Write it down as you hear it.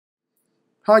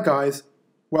Hi guys,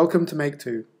 welcome to Make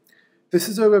 2. This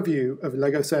is a review of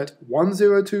Lego set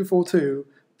 10242,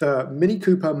 the Mini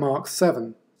Cooper Mark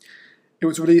 7. It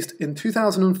was released in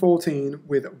 2014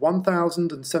 with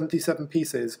 1,077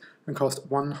 pieces and cost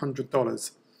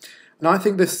 $100. And I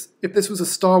think if this was a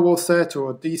Star Wars set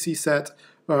or a DC set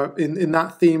in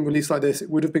that theme released like this, it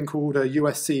would have been called a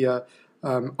USC,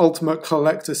 Ultimate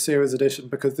Collector Series Edition,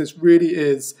 because this really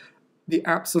is the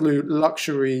absolute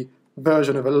luxury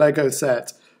version of a Lego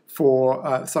set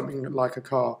for something like a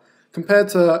car. Compared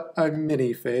to a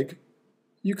minifig,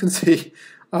 you can see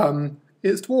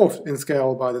it's dwarfed in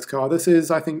scale by this car. This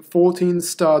is, I think, 14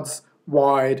 studs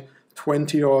wide,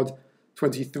 20 odd,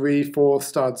 23, 4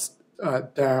 studs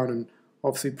down, and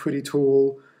obviously pretty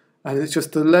tall. And it's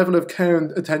just the level of care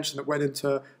and attention that went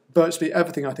into virtually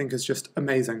everything, I think, is just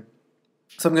amazing.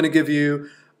 So I'm going to give you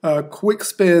a quick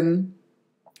spin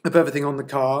of everything on the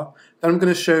car. Then I'm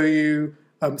going to show you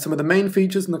some of the main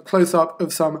features and the close-up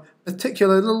of some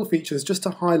particular little features just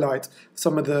to highlight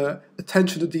some of the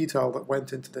attention to detail that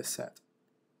went into this set.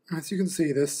 As you can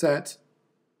see, this set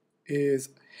is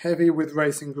heavy with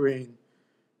racing green.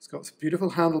 It's got some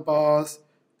beautiful handlebars,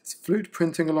 there's flute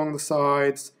printing along the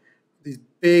sides, these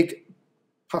big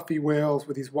puffy wheels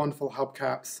with these wonderful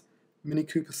hubcaps. Mini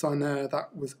Cooper sign there,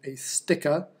 that was a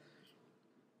sticker.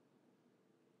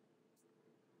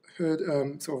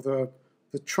 Hood, sort of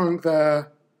the trunk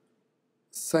there,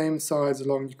 same size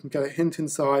along. You can get a hint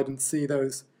inside and see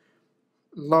those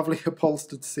lovely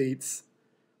upholstered seats.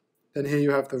 Then here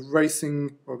you have the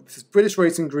racing, or this is British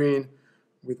racing green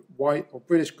with white, or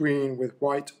British green with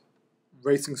white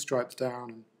racing stripes down.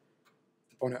 And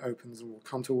the bonnet opens, and we'll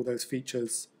come to all those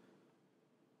features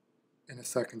in a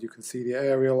second. You can see the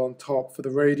aerial on top for the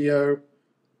radio.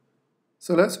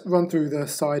 So let's run through the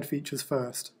side features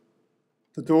first.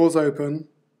 The doors open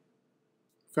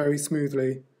very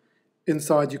smoothly.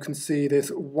 Inside you can see this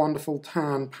wonderful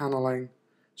tan paneling,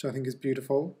 which I think is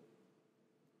beautiful.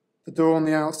 The door on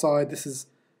the outside, this is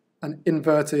an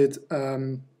inverted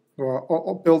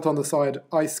or built on the side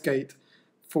ice skate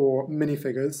for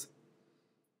minifigures.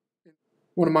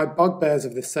 One of my bugbears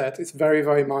of this set, it's very,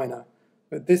 very minor,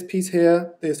 but this piece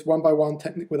here, this 1x1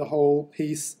 Technic with a hole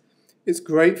piece, it's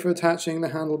great for attaching the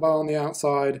handlebar on the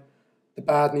outside. The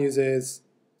bad news is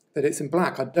that it's in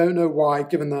black. I don't know why,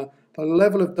 given the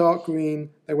level of dark green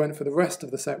they went for the rest of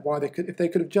the set, why if they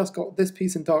could have just got this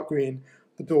piece in dark green,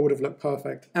 the door would have looked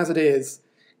perfect. As it is,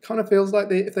 kind of feels like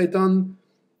if they'd done,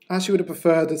 I actually would have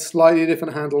preferred a slightly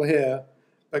different handle here,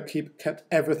 but kept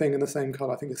everything in the same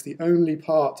colour. I think it's the only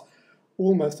part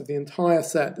almost of the entire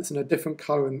set that's in a different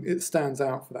colour, and it stands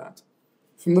out for that.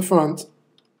 From the front,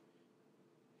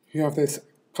 you have this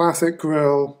classic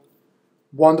grille.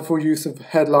 Wonderful use of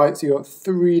headlights. You've got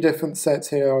 3 different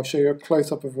sets here. I'll show you a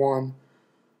close-up of one.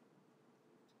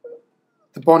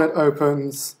 The bonnet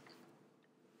opens,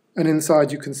 and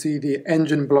inside you can see the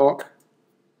engine block.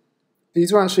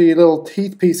 These are actually little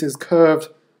teeth pieces, curved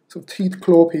sort of teeth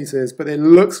claw pieces, but it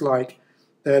looks like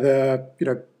they're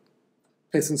the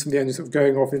pistons from the engine sort of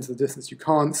going off into the distance. You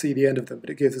can't see the end of them, but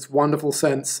it gives this wonderful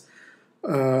sense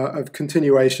of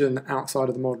continuation outside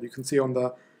of the model. You can see on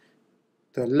the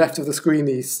left of the screen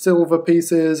these silver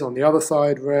pieces, on the other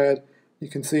side red. You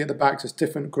can see at the back just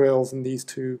different grills and these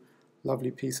 2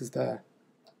 lovely pieces there.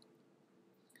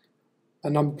 A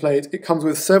number plate, it comes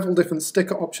with several different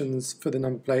sticker options for the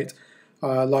number plate,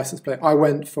 license plate. I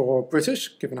went for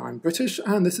British, given I'm British,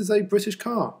 and this is a British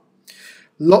car.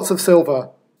 Lots of silver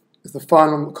is the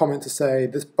final comment to say.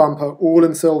 This bumper, all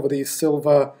in silver, these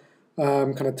silver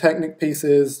kind of Technic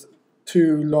pieces,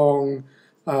 2 long,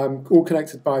 all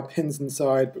connected by pins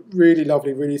inside, but really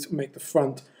lovely, really sort of make the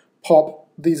front pop.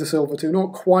 These are silver too,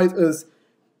 not quite as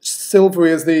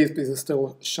silvery as these, but these are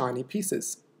still shiny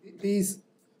pieces. These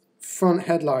front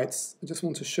headlights, I just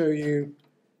want to show you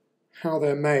how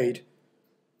they're made.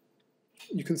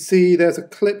 You can see there's a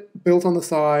clip built on the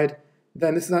side,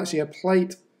 then this is actually a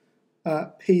plate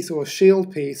piece or a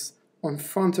shield piece on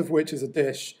front of which is a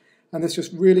dish, and this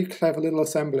just really clever little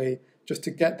assembly just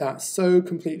to get that so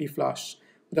completely flush.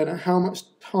 I don't know how much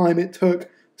time it took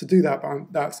to do that,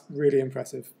 but that's really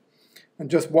impressive.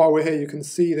 And just while we're here, you can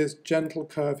see this gentle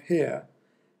curve here,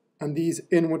 and these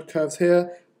inward curves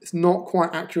here. It's not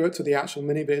quite accurate to the actual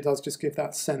Mini, but it does just give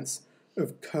that sense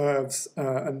of curves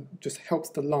and just helps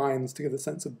the lines to give a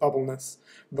sense of bubbleness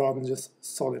rather than just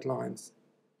solid lines.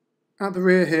 At the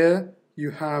rear here,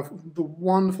 you have the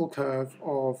wonderful curve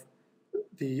of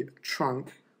the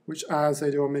trunk, which as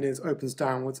they do on Minis opens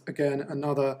downwards. Again,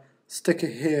 another sticker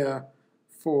here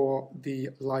for the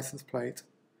license plate.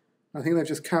 I think they've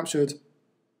just captured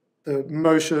the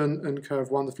motion and curve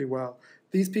wonderfully well.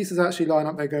 These pieces actually line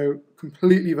up, they go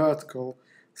completely vertical.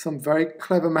 Some very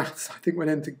clever maths, I think, went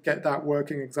in to get that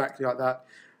working exactly like that.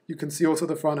 You can see also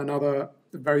the front, another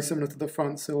very similar to the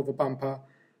front silver bumper.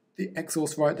 The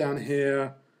exhaust right down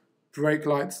here, brake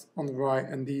lights on the right,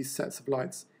 and these sets of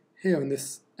lights here, and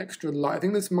this extra light. I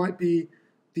think this might be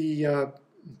the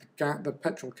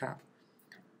petrol cap.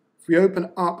 If we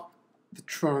open up the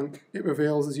trunk, it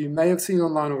reveals, as you may have seen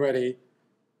online already,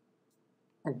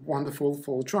 a wonderful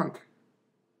full trunk.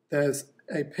 There's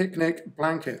a picnic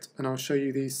blanket, and I'll show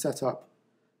you these set up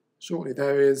shortly.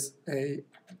 There is a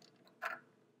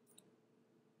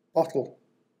bottle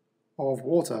of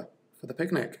water for the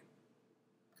picnic,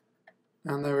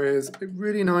 and there is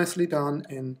really nicely done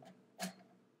in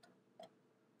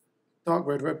dark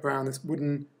red, brown, this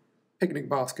wooden picnic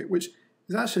basket, which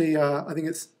is actually, I think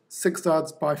it's 6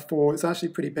 studs by 4. It's actually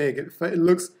pretty big. It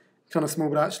looks kind of small,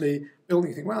 but actually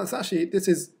building, you think, wow, this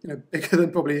is bigger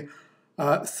than probably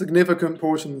significant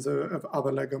portions of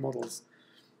other Lego models.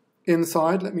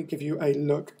 Inside, let me give you a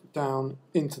look down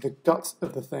into the guts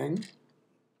of the thing.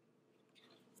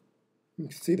 You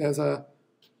can see there's a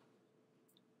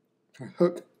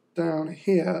hook down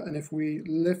here, and if we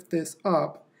lift this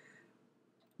up,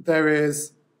 there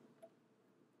is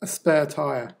a spare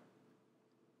tire.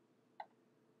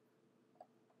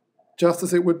 Just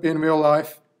as it would be in real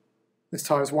life, this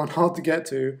tire is 1, hard to get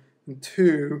to, and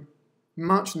 2,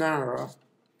 much narrower,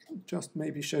 just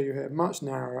maybe show you here, much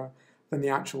narrower than the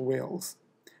actual wheels.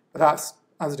 But that's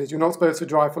as it is. You're not supposed to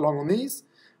drive for long on these,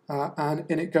 and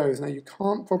in it goes. Now you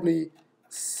can't probably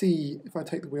see, if I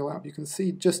take the wheel out, you can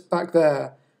see just back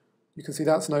there, you can see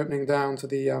that's an opening down to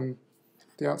the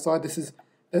outside.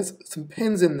 There's some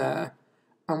pins in there,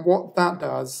 and what that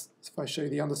does, if I show you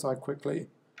the underside quickly,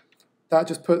 that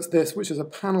just puts this, which is a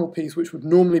panel piece which would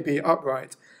normally be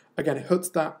upright, again, it puts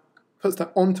that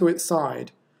onto its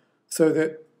side so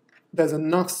that there's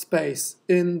enough space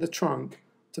in the trunk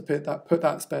to put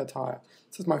that spare tire.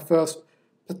 This is my first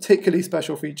particularly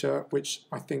special feature, which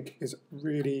I think is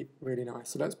really, really nice.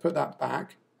 So let's put that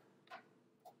back.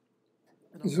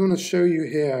 I just want to show you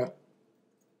here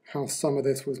how some of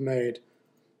this was made.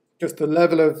 Just the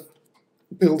level of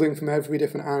building from every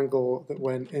different angle that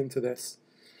went into this.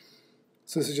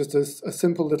 So this is just a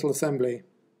simple little assembly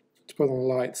to put on the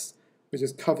lights, which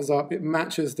just covers up, it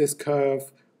matches this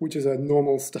curve, which is a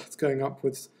normal studs going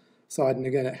upwards side, and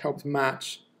again it helps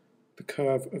match the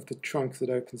curve of the trunk that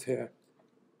opens here.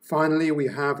 Finally, we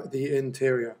have the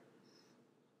interior.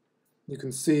 You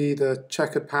can see the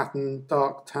checkered pattern,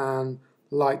 dark tan,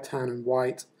 light tan and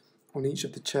white on each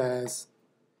of the chairs.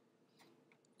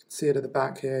 You can see it at the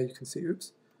back here, you can see,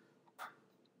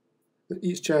 that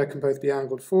each chair can both be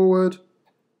angled forward,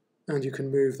 and you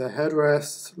can move the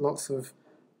headrests, lots of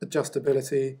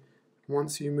adjustability.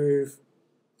 Once you move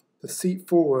the seat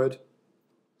forward,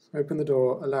 open the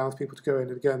door, allows people to go in,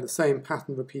 and again the same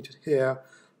pattern repeated here,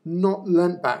 not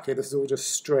leant back here, this is all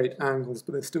just straight angles,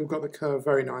 but they've still got the curve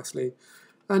very nicely,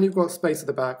 and you've got space at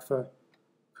the back for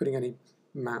putting any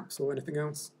maps or anything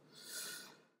else.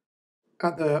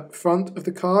 At the front of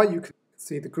the car you can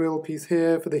see the grille piece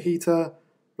here for the heater,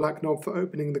 black knob for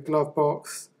opening the glove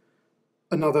box,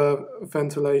 another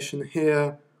ventilation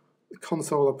here, the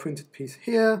console, a printed piece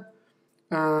here,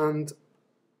 and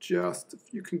just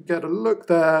if you can get a look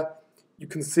there, you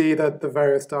can see that the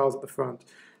various styles at the front.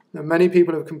 Now many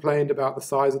people have complained about the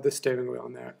size of the steering wheel,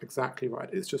 and they're exactly right,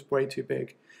 it's just way too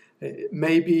big. It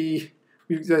maybe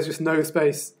there's just no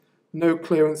space, no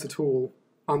clearance at all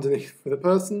underneath for the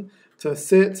person to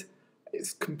sit.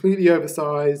 It's completely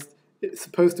oversized, it's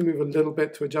supposed to move a little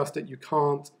bit to adjust it, you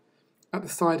can't. At the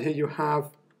side here you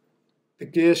have the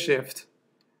gear shift,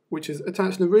 which is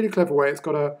attached in a really clever way. It's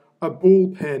got a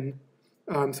ball pin,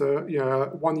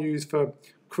 one used for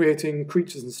creating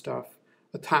creatures and stuff,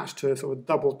 attached to a sort of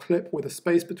double clip with a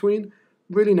space between.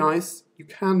 Really nice. You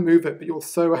can move it, but you're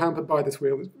so hampered by this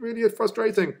wheel. It's really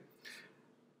frustrating.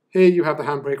 Here you have the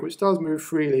handbrake, which does move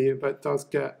freely, but does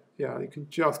get, you can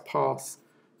just pass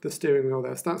the steering wheel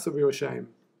there. So that's a real shame.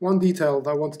 One detail that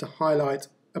I wanted to highlight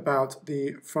about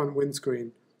the front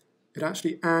windscreen, it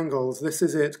actually angles. This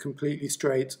is it completely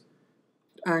straight.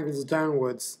 It angles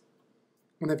downwards.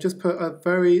 And they've just put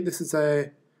this is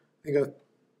I think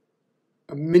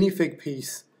a minifig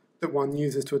piece that one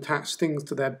uses to attach things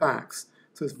to their backs.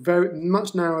 So it's very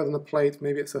much narrower than a plate.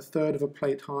 Maybe it's a third of a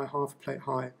plate high, half a plate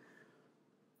high.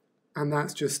 And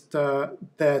that's just there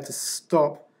to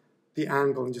stop the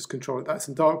angle and just control it. That's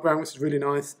in dark brown, which is really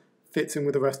nice. Fits in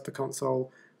with the rest of the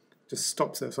console. Just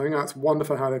stops it. So I think that's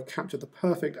wonderful how they've captured the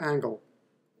perfect angle.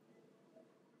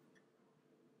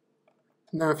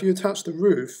 Now if you attach the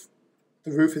roof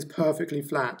is perfectly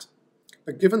flat.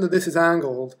 But given that this is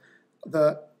angled,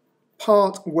 the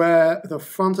part where the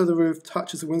front of the roof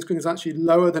touches the windscreen is actually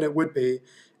lower than it would be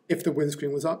if the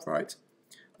windscreen was upright.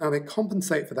 Now they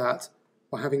compensate for that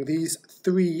by having these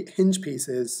 3 hinge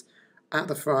pieces at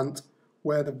the front,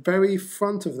 where the very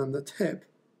front of them, the tip,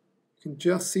 you can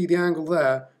just see the angle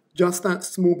there, just that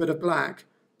small bit of black,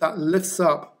 that lifts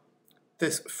up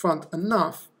this front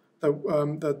enough,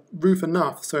 the roof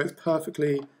enough, so it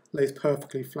lays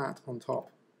perfectly flat on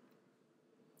top.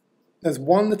 There's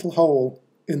one little hole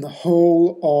in the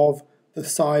whole of the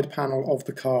side panel of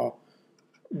the car,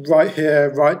 right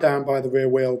here, right down by the rear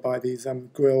wheel, by these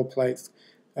grille plates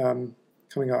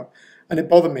coming up. And it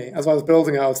bothered me. As I was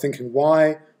building it, I was thinking,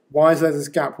 why is there this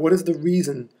gap? What is the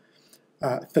reason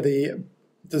for the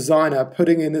designer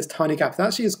putting in this tiny gap?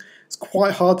 It's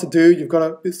quite hard to do. You've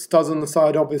got studs on the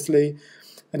side, obviously,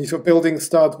 and you're sort of building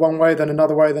studs one way, then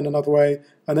another way, then another way,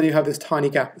 and then you have this tiny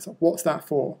gap. It's like, what's that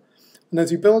for? And as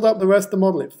you build up the rest of the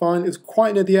model, it was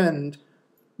quite near the end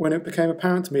when it became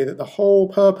apparent to me that the whole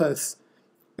purpose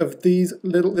of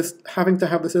having to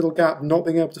have this little gap, not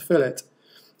being able to fill it.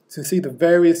 So you see the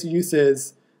various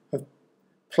uses of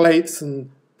plates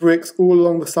and bricks all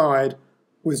along the side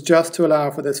was just to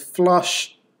allow for this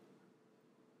flush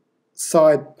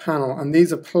side panel. And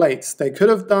these are plates. They could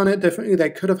have done it differently. They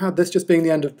could have had this just being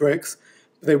the end of bricks,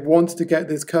 but they wanted to get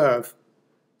this curve.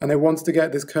 And they wanted to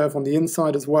get this curve on the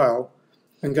inside as well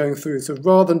and going through. So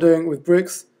rather than doing it with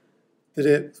bricks, did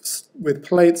it with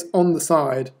plates on the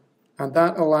side, and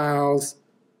that allows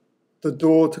the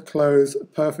door to close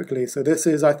perfectly. So this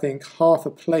is, I think, half a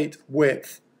plate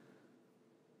width,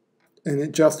 and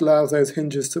it just allows those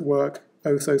hinges to work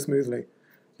oh so smoothly.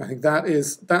 I think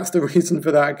that's the reason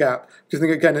for that gap. Because I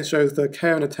think, again, it shows the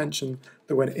care and attention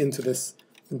that went into this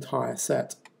entire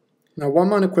set. Now, one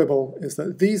minor quibble is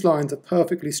that these lines are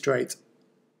perfectly straight.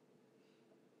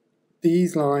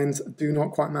 These lines do not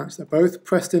quite match. They're both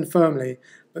pressed in firmly,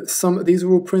 but these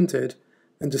are all printed,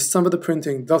 and just some of the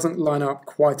printing doesn't line up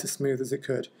quite as smooth as it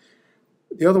could.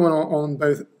 The other one on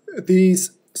both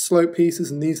these slope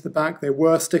pieces and these at the back, they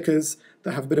were stickers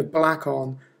that have a bit of black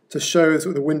on to show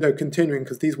sort of the window continuing,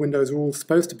 because these windows are all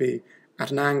supposed to be at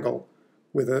an angle.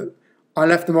 I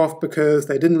left them off because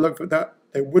they wouldn't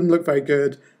look very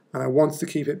good, and I wanted to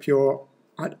keep it pure.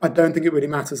 I don't think it really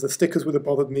matters. The stickers would have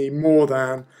bothered me more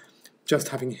than just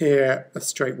having here a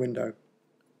straight window.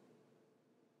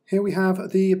 Here we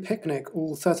have the picnic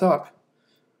all set up.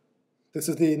 This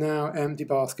is the now empty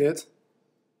basket.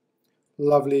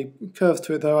 Lovely curves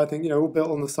to it though, I think, all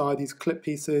built on the side, these clip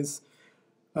pieces.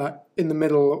 In the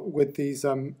middle with these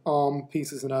arm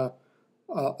pieces and a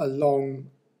long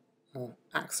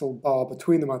axle bar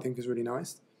between them, I think is really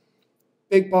nice.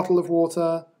 Big bottle of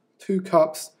water, 2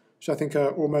 cups, which I think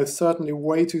are almost certainly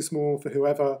way too small for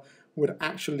whoever would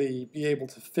actually be able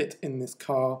to fit in this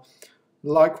car.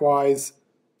 Likewise,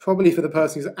 probably for the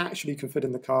person who actually can fit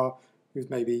in the car, who's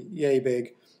maybe yay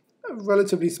big. A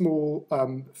relatively small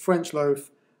French loaf.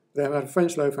 They had a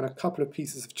French loaf and a couple of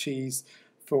pieces of cheese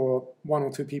for 1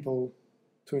 or 2 people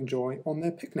to enjoy on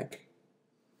their picnic.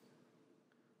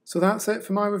 So that's it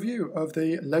for my review of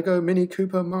the LEGO Mini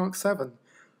Cooper Mark 7.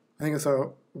 I think it's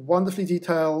a wonderfully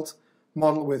detailed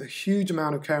model with a huge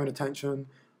amount of care and attention,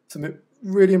 some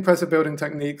really impressive building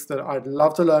techniques that I'd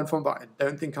love to learn from, but I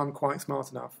don't think I'm quite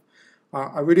smart enough.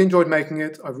 I really enjoyed making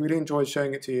it. I really enjoyed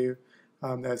showing it to you.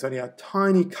 There's only a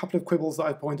tiny couple of quibbles that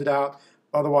I pointed out.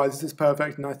 Otherwise, this is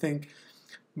perfect, and I think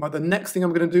the next thing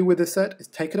I'm going to do with this set is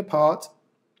take it apart,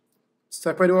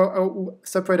 separate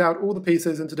out all the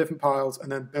pieces into different piles,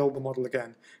 and then build the model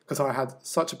again, because I had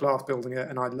such a blast building it,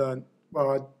 and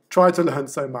I tried to learn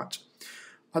so much.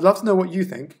 I'd love to know what you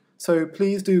think, so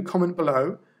please do comment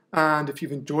below, and if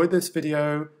you've enjoyed this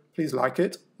video, please like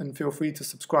it, and feel free to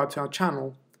subscribe to our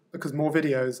channel, because more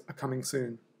videos are coming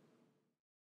soon.